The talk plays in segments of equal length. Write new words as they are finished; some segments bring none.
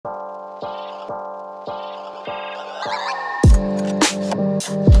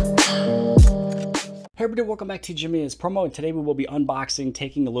Hey everybody, welcome back to Jimmy's Promo, and today we will be unboxing,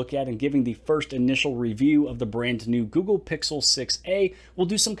 taking a look at, and giving the first initial review of the brand new Google Pixel 6a. We'll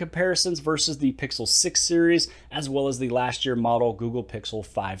do some comparisons versus the Pixel 6 series, as well as the last year model Google Pixel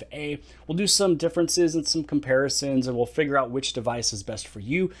 5a. We'll do some differences and some comparisons, and we'll figure out which device is best for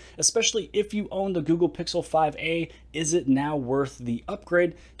you, especially if you own the Google Pixel 5a. Is it now worth the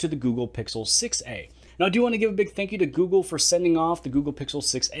upgrade to the Google Pixel 6a? Now, I do want to give a big thank you to Google for sending off the Google Pixel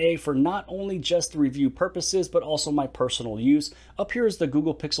 6a for not only just the review purposes, but also my personal use. Up here is the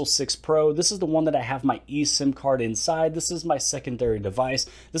Google Pixel 6 Pro. This is the one that I have my eSIM card inside. This is my secondary device.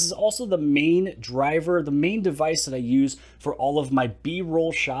 This is also the main driver, the main device that I use for all of my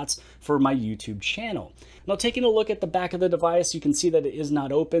B-roll shots for my YouTube channel. Now, taking a look at the back of the device, you can see that it is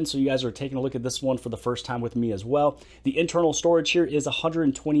not open, so you guys are taking a look at this one for the first time with me as well. The internal storage here is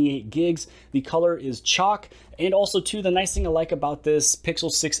 128 gigs. The color is chalk. And also, too, the nice thing I like about this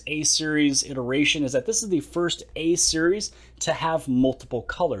Pixel 6a series iteration is that this is the first A series to have multiple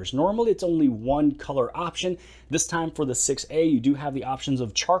colors. Normally, it's only one color option. This time for the 6a, you do have the options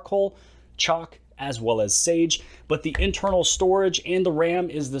of charcoal, chalk, as well as sage, but the internal storage and the RAM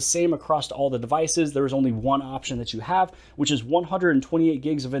is the same across all the devices. There is only one option that you have, which is 128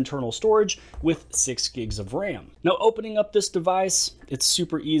 gigs of internal storage with 6 gigs of RAM. Now, opening up this device, it's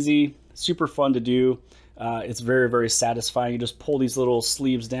super easy, super fun to do. It's very, very satisfying. You just pull these little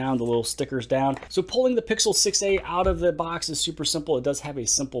sleeves down, the little stickers down. So pulling the Pixel 6a out of the box is super simple. It does have a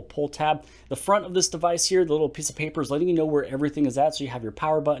simple pull tab. The front of this device here, the little piece of paper is letting you know where everything is at. So you have your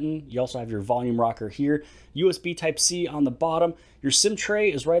power button. You also have your volume rocker here. USB Type-C on the bottom. Your SIM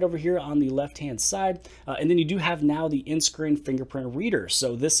tray is right over here on the left-hand side. And then you do have now the in-screen fingerprint reader.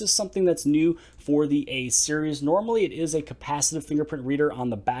 So this is something that's new for the A series. Normally it is a capacitive fingerprint reader on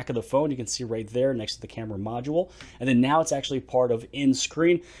the back of the phone. You can see right there next to the camera module. And then now it's actually part of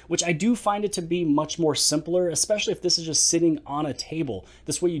in-screen, which I do find it to be much more simpler, especially if this is just sitting on a table.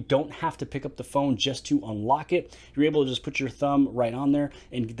 This way you don't have to pick up the phone just to unlock it. You're able to just put your thumb right on there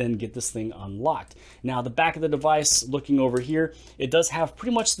and then get this thing unlocked. Now, the back of the device, looking over here, it does have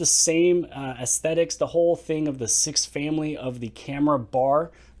pretty much the same aesthetics, the whole thing of the 6 family of the camera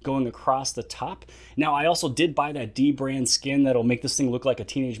bar going across the top. Now, I also did buy that D brand skin that'll make this thing look like a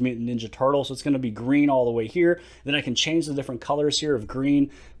Teenage Mutant Ninja Turtle. So it's going to be green all the way here. Then I can change the different colors here of green,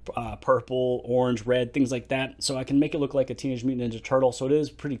 purple, orange, red, things like that. So I can make it look like a Teenage Mutant Ninja Turtle. So it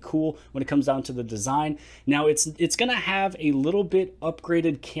is pretty cool when it comes down to the design. Now it's going to have a little bit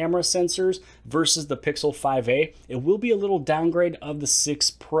upgraded camera sensors versus the Pixel 5a. It will be a little downgrade of the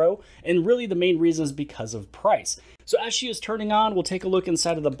 6 Pro. And really the main reason is because of price. So as she is turning on, we'll take a look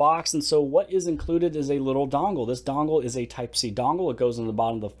inside of the box. And so what is included is a little dongle. This dongle is a Type-C dongle. It goes on the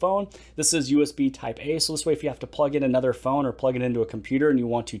bottom of the phone. This is USB Type-A. So this way, if you have to plug in another phone or plug it into a computer and you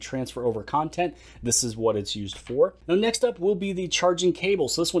want to transfer over content, this is what it's used for. Now, next up will be the charging cable.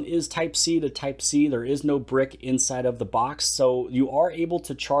 So this one is Type-C to Type-C. There is no brick inside of the box. So you are able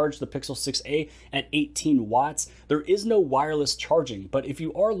to charge the Pixel 6a at 18 watts. There is no wireless charging, but if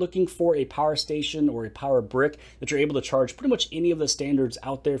you are looking for a power station or a power brick that you're able to charge pretty much any of the standards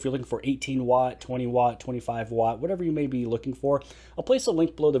out there, if you're looking for 18 watt, 20 watt, 25 watt, whatever you may be looking for, I'll place a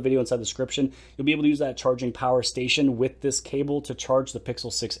link below the video inside the description. You'll be able to use that charging power station with this cable to charge the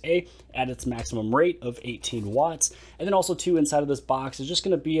Pixel 6a at its maximum rate of 18 watts. And then also too, inside of this box is just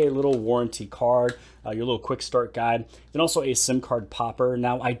going to be a little warranty card, your little quick start guide, then also a SIM card popper.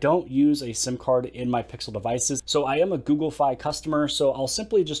 Now, I don't use a SIM card in my Pixel devices, so I am a Google Fi customer, so I'll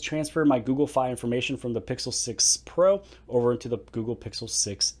simply just transfer my Google Fi information from the Pixel 6 Pro over into the Google Pixel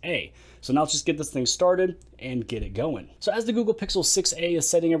 6a. So now let's just get this thing started and get it going. So as the Google Pixel 6a is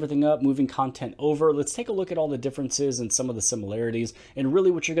setting everything up, moving content over, let's take a look at all the differences and some of the similarities. And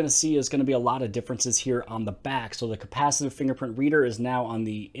really what you're going to see is going to be a lot of differences here on the back. So the capacitive fingerprint reader is now on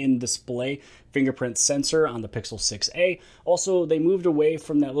the in-display fingerprint sensor on the Pixel 6a. Also, they moved away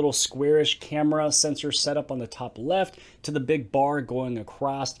from that little squarish camera sensor setup on the top left to the big bar going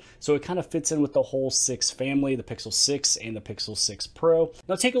across. So it kind of fits in with the whole 6 family, the Pixel 6 and the Pixel 6 Pro.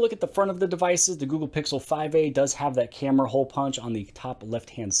 Now take a look at the front of the devices. The Google Pixel 5a does have that camera hole punch on the top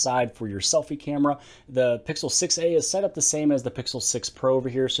left-hand side for your selfie camera. The Pixel 6a is set up the same as the Pixel 6 Pro over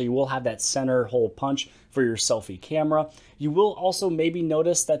here, so you will have that center hole punch for your selfie camera. You will also maybe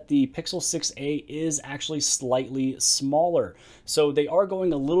notice that the Pixel 6a is actually slightly smaller. So they are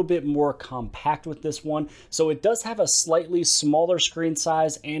going a little bit more compact with this one. So it does have a slightly smaller screen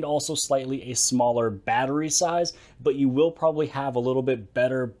size and also slightly a smaller battery size, but you will probably have a little bit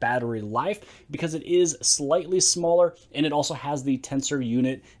better battery life because it is slightly smaller, and it also has the tensor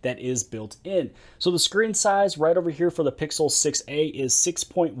unit that is built in. So the screen size right over here for the Pixel 6a is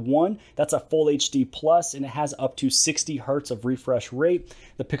 6.1. That's a full HD plus, and it has up to 60 hertz of refresh rate.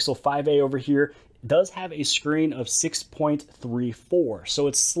 The Pixel 5a over here does have a screen of 6.34. So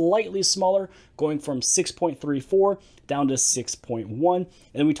it's slightly smaller, going from 6.34 down to 6.1. And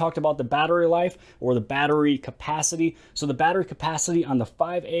then we talked about the battery life, or the battery capacity. So the battery capacity on the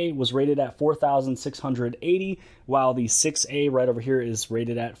 5A was rated at 4,680, while the 6A right over here is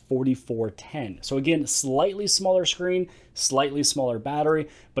rated at 4,410. So again, slightly smaller screen, slightly smaller battery,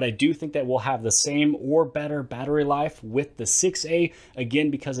 but I do think that we'll have the same or better battery life with the 6A,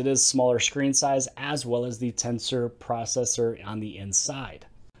 again, because it is smaller screen size as well as the Tensor processor on the inside.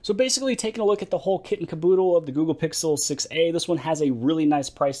 So basically, taking a look at the whole kit and caboodle of the Google Pixel 6a, this one has a really nice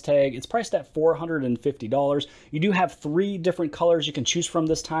price tag. It's priced at $450. You do have 3 different colors you can choose from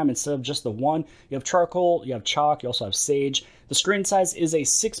this time instead of just the one. You have charcoal, you have chalk, you also have sage. The screen size is a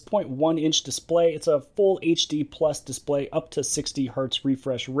 6.1-inch display. It's a full HD plus display, up to 60 hertz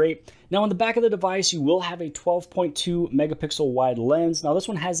refresh rate. Now on the back of the device, you will have a 12.2 megapixel wide lens. Now this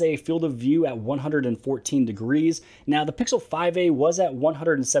one has a field of view at 114 degrees. Now the Pixel 5a was at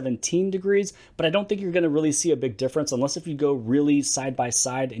 117 degrees, but I don't think you're going to really see a big difference unless if you go really side by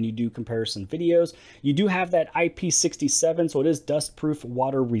side and you do comparison videos. You do have that IP67, so it is dust proof,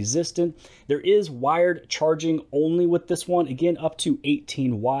 water resistant. There is wired charging only with this one. Again, up to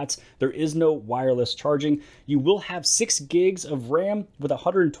 18 watts. There is no wireless charging. You will have 6 gigs of RAM with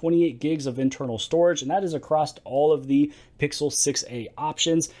 128 gigs of internal storage, and that is across all of the Pixel 6a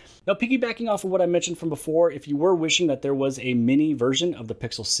options. Now, piggybacking off of what I mentioned from before, if you were wishing that there was a mini version of the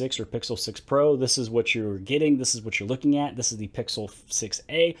Pixel 6 or Pixel 6 Pro, this is what you're getting. This is what you're looking at. This is the Pixel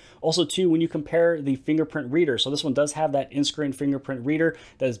 6a. Also, too, when you compare the fingerprint reader, so this one does have that in-screen fingerprint reader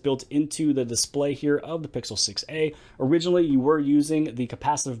that is built into the display here of the Pixel 6a. Originally, you were using the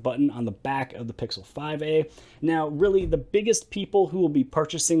capacitive button on the back of the Pixel 5a. Now, really, the biggest people who will be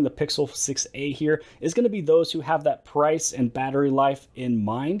purchasing the Pixel 6a here is going to be those who have that price and battery life in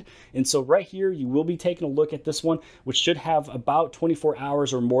mind. And so right here, you will be taking a look at this one, which should have about 24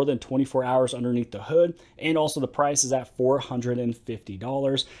 hours or more than 24 hours underneath the hood. And also the price is at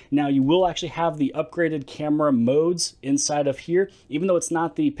 $450. Now you will actually have the upgraded camera modes inside of here. Even though it's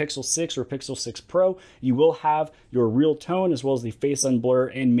not the Pixel 6 or Pixel 6 Pro, you will have your real tone as well as the face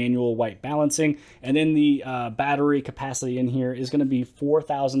unblur and manual white balancing. And then the battery capacity in here is going to be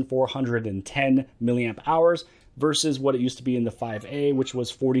 4,410 milliamp hours. Versus what it used to be in the 5a, which was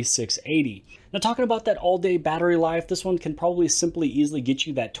 4680. Now, talking about that all-day battery life, this one can probably simply easily get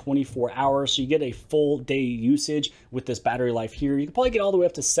you that 24 hours, so you get a full day usage with this battery life here. You can probably get all the way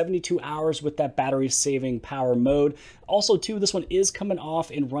up to 72 hours with that battery saving power mode. Also, too, this one is coming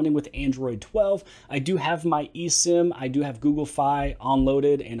off and running with Android 12. I do have my eSIM, I do have Google Fi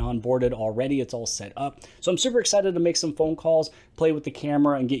onloaded and onboarded already. It's all set up. So I'm super excited to make some phone calls, play with the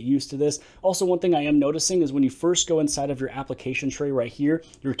camera, and get used to this. Also, one thing I am noticing is when you first go inside of your application tray right here,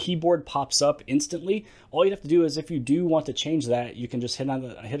 your keyboard pops up instantly. All you have to do is, if you do want to change that, you can just hit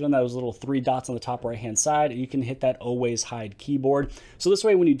on those little 3 dots on the top right hand side, and you can hit that always hide keyboard. So this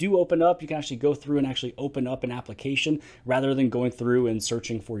way, when you do open up, you can actually go through and actually open up an application rather than going through and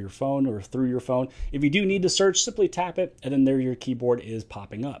searching for your phone or through your phone. If you do need to search, simply tap it, and then there your keyboard is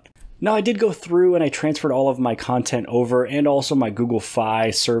popping up. Now, I did go through and I transferred all of my content over, and also my Google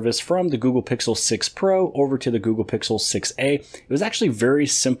Fi service from the Google Pixel 6 Pro over to the Google Pixel 6a. It was actually very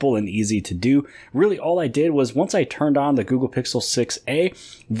simple and easy to do. Really, all I did was once I turned on the Google Pixel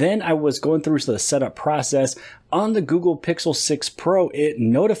 6a, then I was going through the setup process. On the Google Pixel 6 Pro, it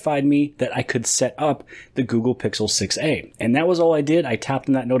notified me that I could set up the Google Pixel 6a. And that was all I did. I tapped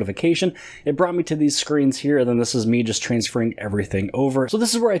on that notification. It brought me to these screens here, and then this is me just transferring everything over. So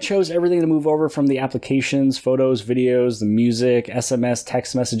this is where I chose everything to move over from the applications, photos, videos, the music, SMS,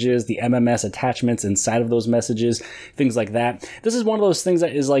 text messages, the MMS attachments inside of those messages, things like that. This is one of those things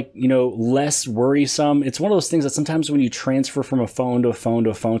that is like, you know, less worrisome. It's one of those things that sometimes when you transfer from a phone to a phone to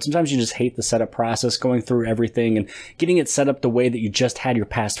a phone, sometimes you just hate the setup process, going through everything and getting it set up the way that you just had your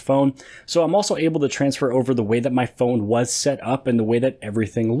past phone. So I'm also able to transfer over the way that my phone was set up and the way that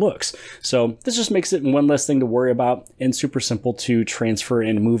everything looks. So this just makes it one less thing to worry about and super simple to transfer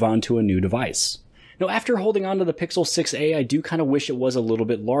and move on to a new device. Now, after holding on to the Pixel 6a, I do kind of wish it was a little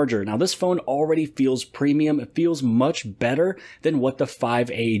bit larger. Now, this phone already feels premium. It feels much better than what the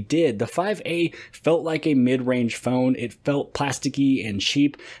 5a did. The 5a felt like a mid-range phone. It felt plasticky and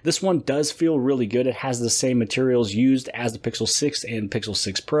cheap. This one does feel really good. It has the same materials used as the Pixel 6 and Pixel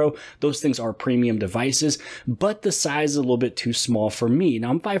 6 Pro. Those things are premium devices, but the size is a little bit too small for me.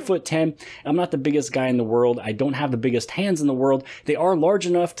 Now, I'm 5'10". I'm not the biggest guy in the world. I don't have the biggest hands in the world. They are large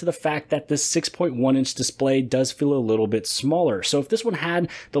enough to the fact that this 6.1-inch display does feel a little bit smaller. So if this one had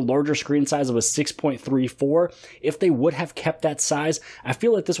the larger screen size of a 6.34, if they would have kept that size, I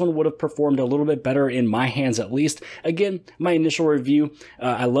feel like this one would have performed a little bit better in my hands at least. Again, my initial review,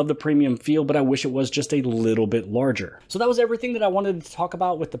 I love the premium feel, but I wish it was just a little bit larger. So that was everything that I wanted to talk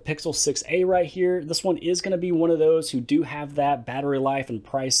about with the Pixel 6a right here. This one is going to be one of those who do have that battery life and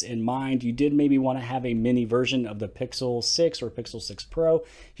price in mind. You did maybe want to have a mini version of the Pixel 6 or Pixel 6 Pro.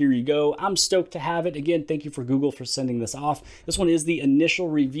 Here you go. I'm stoked to have it. Again, thank you for Google for sending this off. This one is the initial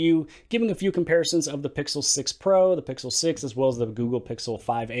review, giving a few comparisons of the Pixel 6 Pro, the Pixel 6, as well as the Google Pixel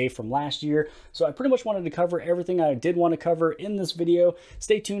 5a from last year. So I pretty much wanted to cover everything I did want to cover in this video.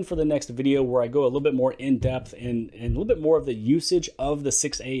 Stay tuned for the next video where I go a little bit more in depth and a little bit more of the usage of the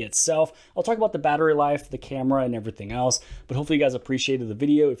 6a itself. I'll talk about the battery life, the camera, and everything else, but hopefully you guys appreciated the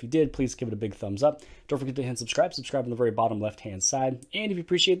video. If you did, please give it a big thumbs up. Don't forget to hit subscribe on the very bottom left hand side. And if you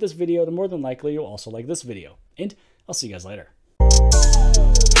appreciate this video, then more than likely you'll also like this video. And I'll see you guys later.